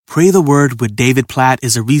Pray the Word with David Platt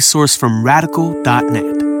is a resource from Radical.net.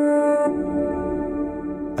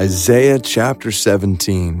 Isaiah chapter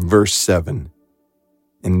 17, verse 7.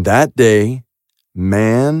 In that day,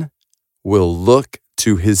 man will look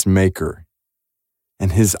to his Maker,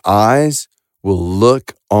 and his eyes will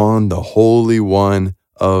look on the Holy One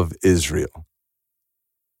of Israel.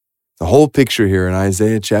 The whole picture here in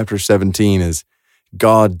Isaiah chapter 17 is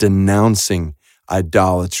God denouncing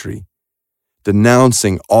idolatry,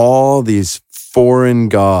 denouncing all these foreign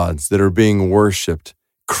gods that are being worshiped,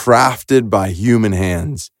 crafted by human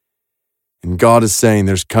hands. And God is saying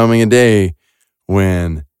there's coming a day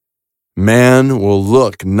when man will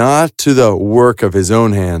look not to the work of his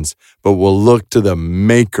own hands, but will look to the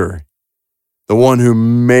Maker, the one who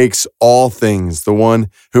makes all things, the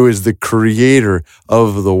one who is the creator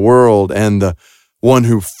of the world and the one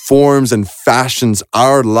who forms and fashions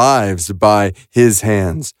our lives by his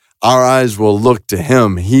hands. Our eyes will look to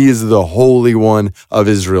him. He is the Holy One of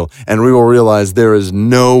Israel, and we will realize there is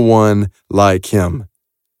no one like him.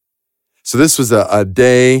 So this was a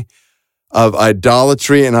day of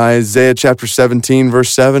idolatry in Isaiah chapter 17,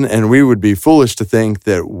 verse 7, and we would be foolish to think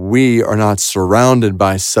that we are not surrounded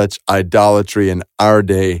by such idolatry in our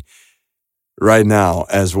day right now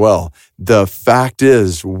as well. The fact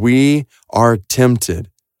is, we are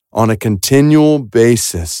tempted on a continual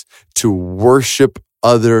basis to worship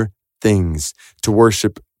other things, to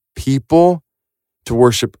worship people, to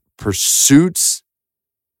worship pursuits,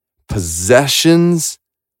 possessions,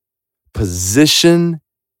 position,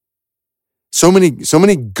 so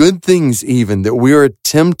many good things even that we are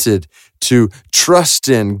tempted to trust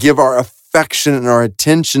in, give our affection and our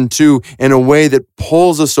attention to in a way that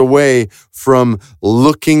pulls us away from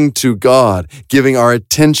looking to God, giving our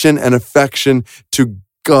attention and affection to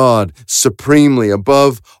God supremely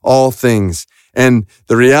above all things. And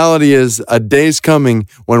the reality is a day's coming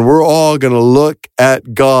when we're all going to look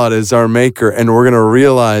at God as our Maker, and we're going to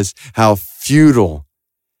realize how futile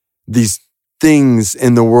these things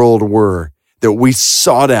in the world were that we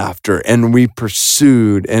sought after and we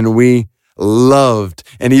pursued and we loved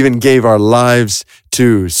and even gave our lives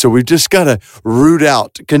to. So we've just got to root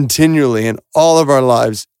out continually in all of our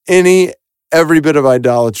lives every bit of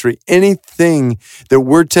idolatry, anything that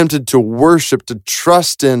we're tempted to worship, to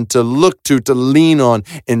trust in, to look to lean on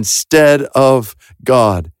instead of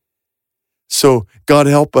God. So God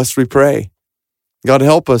help us, we pray. God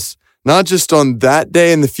help us, not just on that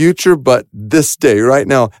day in the future, but this day right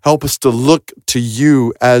now. Help us to look to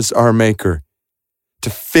you as our Maker, to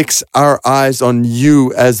fix our eyes on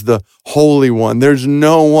you as the Holy One. There's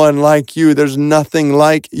no one like you. There's nothing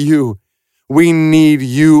like you. We need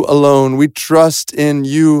you alone. We trust in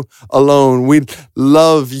you alone. We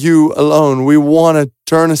love you alone. We want to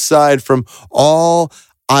turn aside from all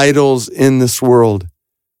idols in this world.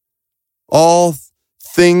 All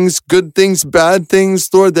things, good things, bad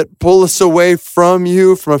things, Lord, that pull us away from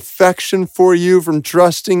you, from affection for you, from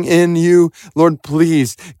trusting in you. Lord,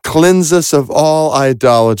 please cleanse us of all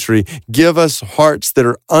idolatry. Give us hearts that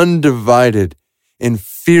are undivided in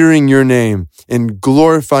fearing your name, in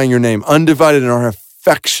glorifying your name, undivided in our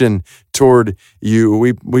affection toward you.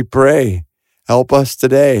 We pray, help us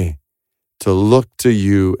today to look to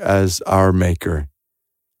you as our Maker,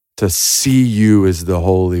 to see you as the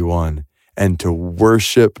Holy One, and to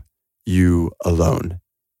worship you alone.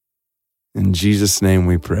 In Jesus' name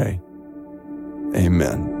we pray.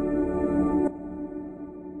 Amen.